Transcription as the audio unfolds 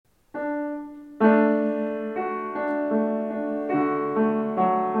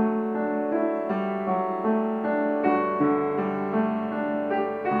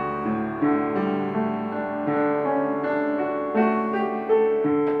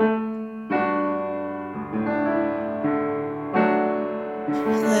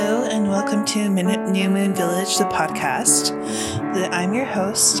to New Moon Village, the podcast. I'm your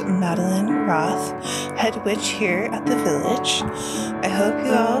host, Madeline Roth, head witch here at the village. I hope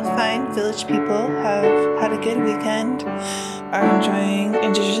you all fine village people have had a good weekend, are enjoying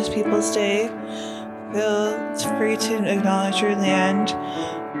Indigenous Peoples Day. Feel free to acknowledge your land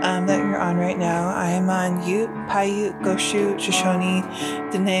that you're on right now. I am on Ute, Paiute, Goshu, Shoshone,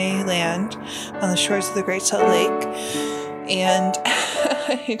 Dene land on the shores of the Great Salt Lake. And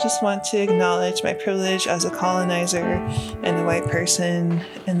I just want to acknowledge my privilege as a colonizer and a white person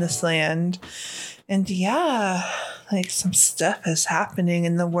in this land. And yeah, like some stuff is happening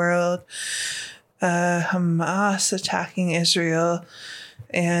in the world. Hamas attacking Israel.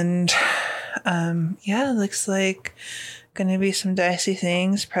 And looks like going to be some dicey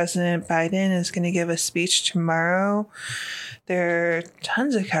things. President Biden is going to give a speech tomorrow. There are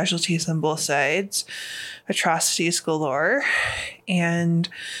tons of casualties on both sides, atrocities galore, and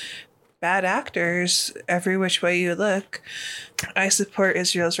bad actors every which way you look. I support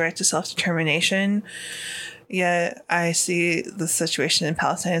Israel's right to self-determination, yet I see the situation in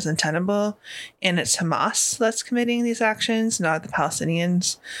Palestine as untenable, and it's Hamas that's committing these actions, not the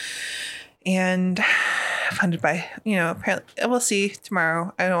Palestinians. And funded by, apparently, we'll see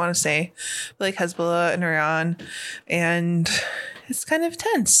tomorrow. I don't want to say, but like Hezbollah and Iran, and it's kind of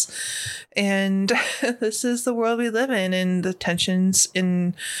tense. And this is the world we live in, and the tensions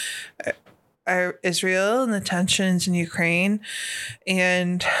in Israel and the tensions in Ukraine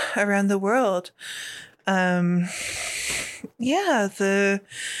and around the world. I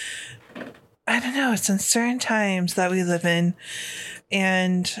don't know, it's uncertain times that we live in.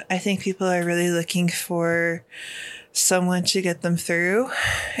 And I think people are really looking for someone to get them through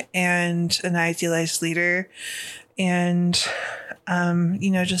and an idealized leader. And,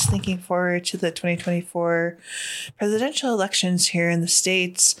 just thinking forward to the 2024 presidential elections here in the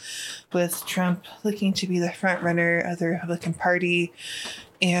States, with Trump looking to be the front runner of the Republican Party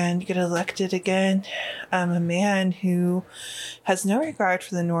and get elected again. A man who has no regard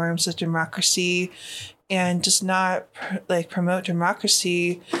for the norms of democracy and does not promote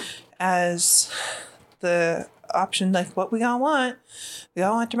democracy as the option, like what we all want. We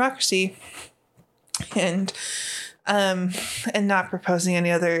all want democracy, and not proposing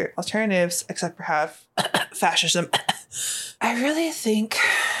any other alternatives except perhaps fascism. I really think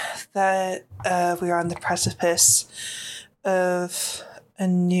that we are on the precipice of a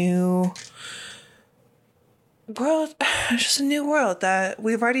new world, just a new world that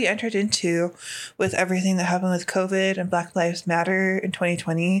we've already entered into with everything that happened with COVID and Black Lives Matter in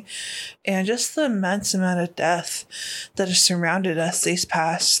 2020, and just the immense amount of death that has surrounded us these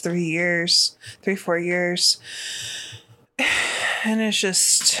past 4 years. And it's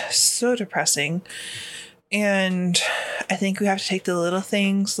just so depressing. And I think we have to take the little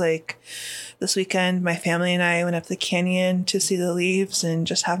things. Like this weekend, my family and I went up the canyon to see the leaves and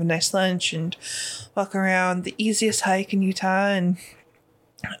just have a nice lunch and walk around the easiest hike in Utah, and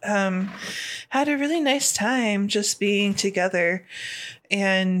had a really nice time just being together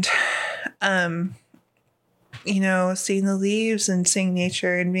and, seeing the leaves and seeing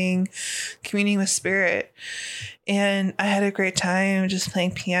nature and communing with spirit. And I had a great time just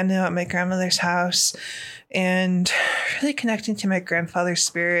playing piano at my grandmother's house and really connecting to my grandfather's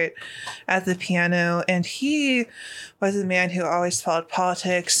spirit at the piano. And he was a man who always followed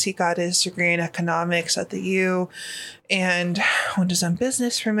politics. He got his degree in economics at the U and owned his own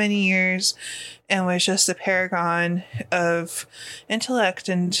business for many years, and was just a paragon of intellect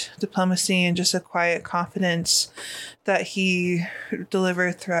and diplomacy and just a quiet confidence that he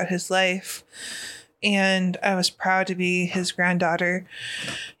delivered throughout his life. And I was proud to be his granddaughter.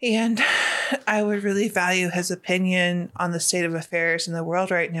 And I would really value his opinion on the state of affairs in the world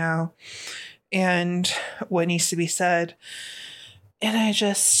right now and what needs to be said. And I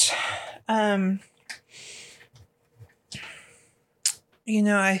just, I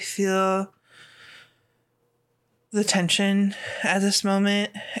feel the tension at this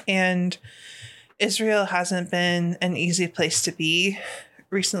moment. And Israel hasn't been an easy place to be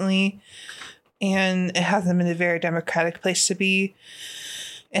recently. And it hasn't been a very democratic place to be.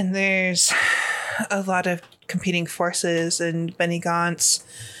 And there's a lot of competing forces, and Benny Gantz,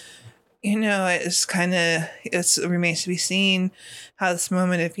 it remains to be seen how this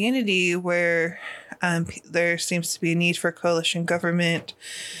moment of unity where there seems to be a need for coalition government,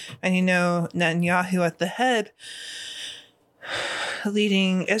 and Netanyahu at the head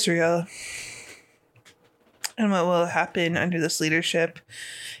leading Israel, and what will happen under this leadership,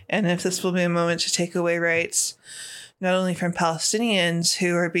 and if this will be a moment to take away rights not only from Palestinians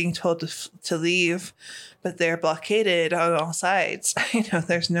who are being told to leave, but they're blockaded on all sides.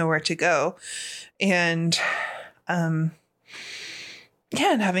 There's nowhere to go. And, and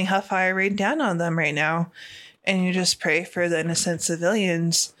having hellfire rain down on them right now. And you just pray for the innocent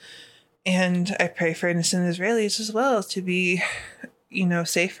civilians. And I pray for innocent Israelis as well to be,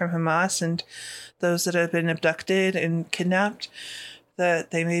 safe from Hamas, and those that have been abducted and kidnapped,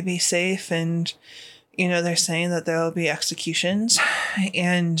 that they may be safe. And, they're saying that there will be executions.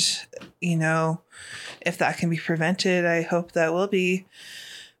 And, if that can be prevented, I hope that will be.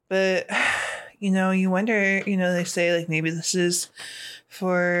 But, you wonder, they say like maybe this is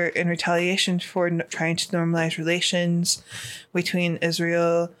in retaliation for trying to normalize relations between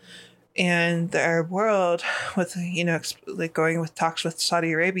Israel and the Arab world with, going with talks with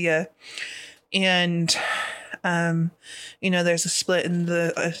Saudi Arabia. And, there's a split in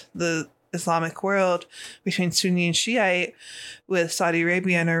the Islamic world between Sunni and Shiite, with Saudi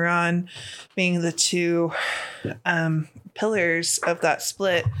Arabia and Iran being the two pillars of that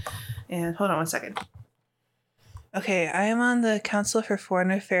split. And hold on one second. Okay, I am on the Council for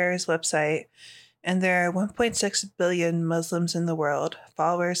Foreign Affairs website, and there are 1.6 billion Muslims in the world,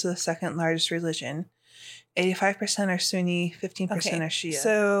 followers of the second largest religion. 85% are Sunni, 15% are Shia.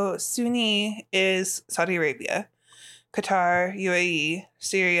 So Sunni is Saudi Arabia, Qatar, UAE,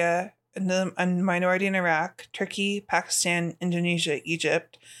 Syria, a minority in Iraq, Turkey, Pakistan, Indonesia,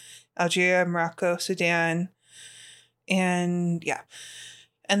 Egypt, Algeria, Morocco, Sudan, and yeah.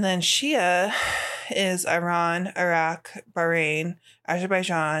 And then Shia is Iran, Iraq, Bahrain,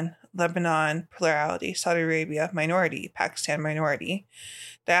 Azerbaijan, Lebanon, plurality, Saudi Arabia, minority, Pakistan, minority,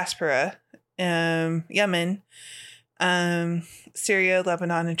 diaspora, Yemen, Syria,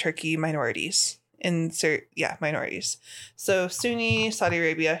 Lebanon, and Turkey, minorities. Minorities. So Sunni, Saudi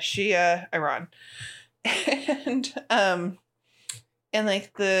Arabia, Shia, Iran. And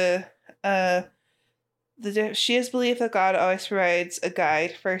like the Shias believe that God always provides a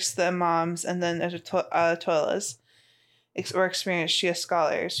guide, first the imams and then the ayatollahs, or experienced Shia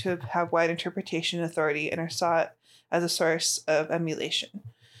scholars who have wide interpretation authority and are sought as a source of emulation.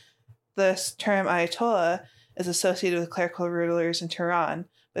 This term ayatollah is associated with clerical rulers in Tehran,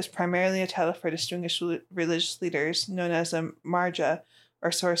 but is primarily a title for distinguished religious leaders known as a marja,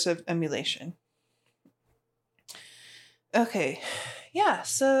 or source of emulation. Okay, yeah,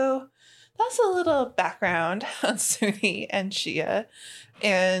 so that's a little background on Sunni and Shia.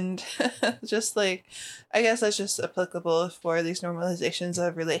 And just like, I guess that's just applicable for these normalizations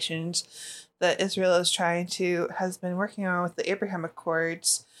of relations that Israel has been working on with the Abraham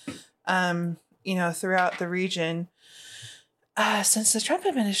Accords, throughout the region since the Trump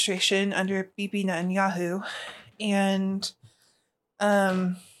administration under Bibi Netanyahu. And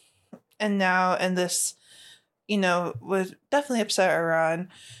now, and this, would definitely upset Iran.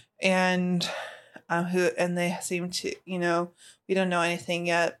 And they seem to, we don't know anything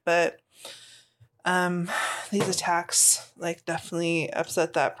yet, but these attacks definitely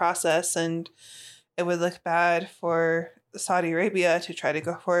upset that process, and it would look bad for Saudi Arabia to try to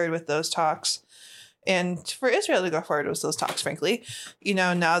go forward with those talks, and for Israel to go forward with those talks, frankly,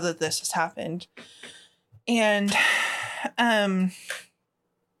 now that this has happened. And I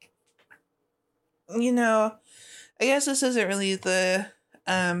guess this isn't really the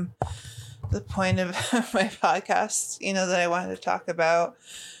point of my podcast, that I wanted to talk about.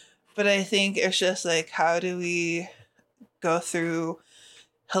 But I think it's just how do we go through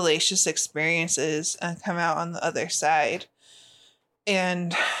hellacious experiences and come out on the other side?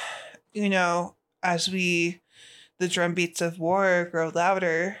 And, as the drumbeats of war grow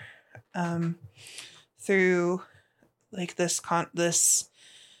louder, through this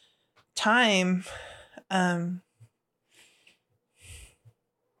time, how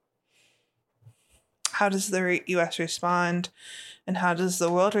does the U.S. respond, and how does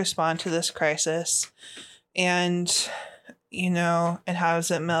the world respond to this crisis? And, and how does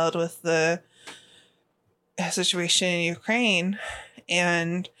it meld with the situation in Ukraine?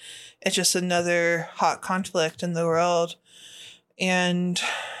 And it's just another hot conflict in the world. And,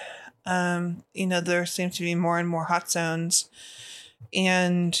 there seems to be more and more hot zones.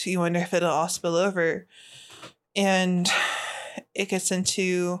 And you wonder if it'll all spill over. And it gets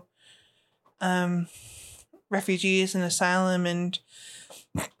into refugees and asylum and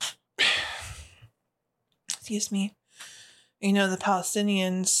excuse me, the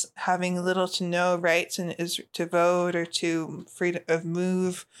Palestinians having little to no rights to vote or to freedom of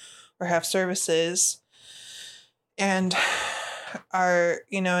move or have services, and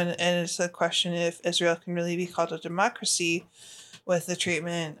and it's a question if Israel can really be called a democracy with the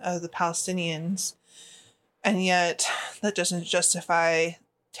treatment of the Palestinians. And yet, that doesn't justify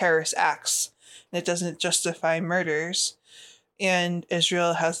terrorist acts. It doesn't justify murders. And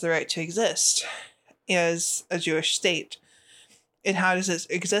Israel has the right to exist as a Jewish state. And how does it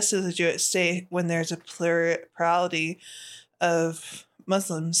exist as a Jewish state when there's a plurality of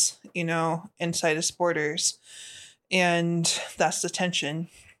Muslims, inside its borders? And that's the tension.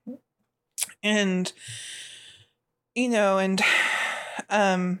 And,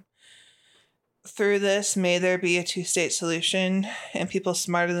 through this, may there be a two-state solution. And people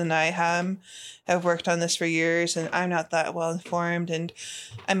smarter than I have worked on this for years, and I'm not that well informed, and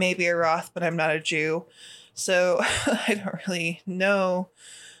I may be a Roth, but I'm not a Jew. So I don't really know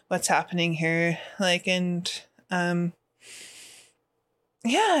what's happening here. And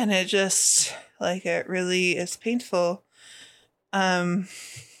it just, it really is painful. And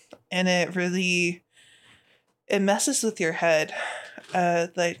it really, it messes with your head.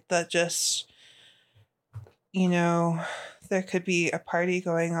 That just, there could be a party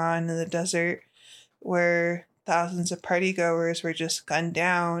going on in the desert where thousands of party goers were just gunned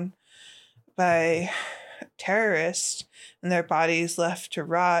down by terrorists and their bodies left to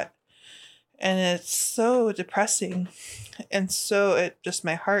rot. And it's so depressing. And so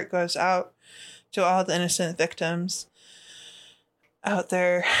my heart goes out to all the innocent victims out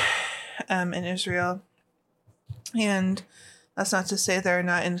there in Israel. And that's not to say there are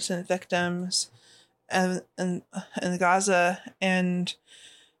not innocent victims in Gaza, and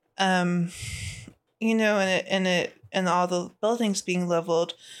and all the buildings being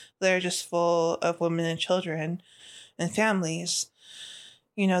leveled, they're just full of women and children and families,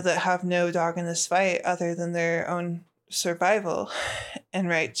 that have no dog in this fight other than their own survival and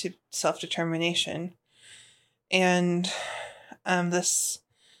right to self-determination. And this,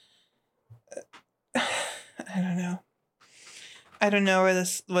 I don't know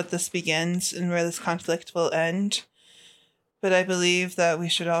what this begins and where this conflict will end, but I believe that we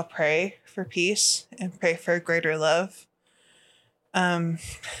should all pray for peace and pray for greater love. I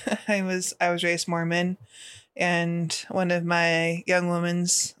was raised Mormon, and one of my young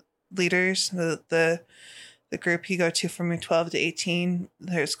women's leaders, the group you go to from 12 to 18,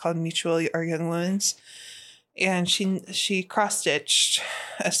 there's called Mutual or Young Women's, and she cross-stitched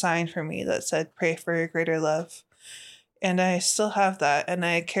a sign for me that said, "Pray for greater love." And I still have that, and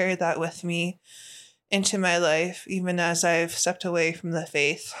I carry that with me into my life, even as I've stepped away from the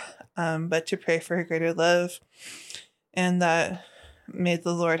faith, but to pray for greater love, and that may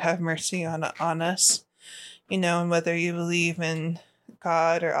the Lord have mercy on us, and whether you believe in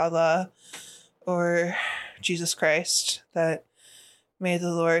God or Allah or Jesus Christ, that may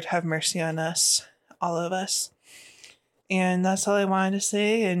the Lord have mercy on us, all of us. And that's all I wanted to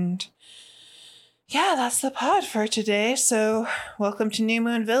say, and yeah, that's the pod for today. So welcome to New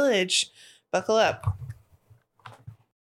Moon Village. Buckle up.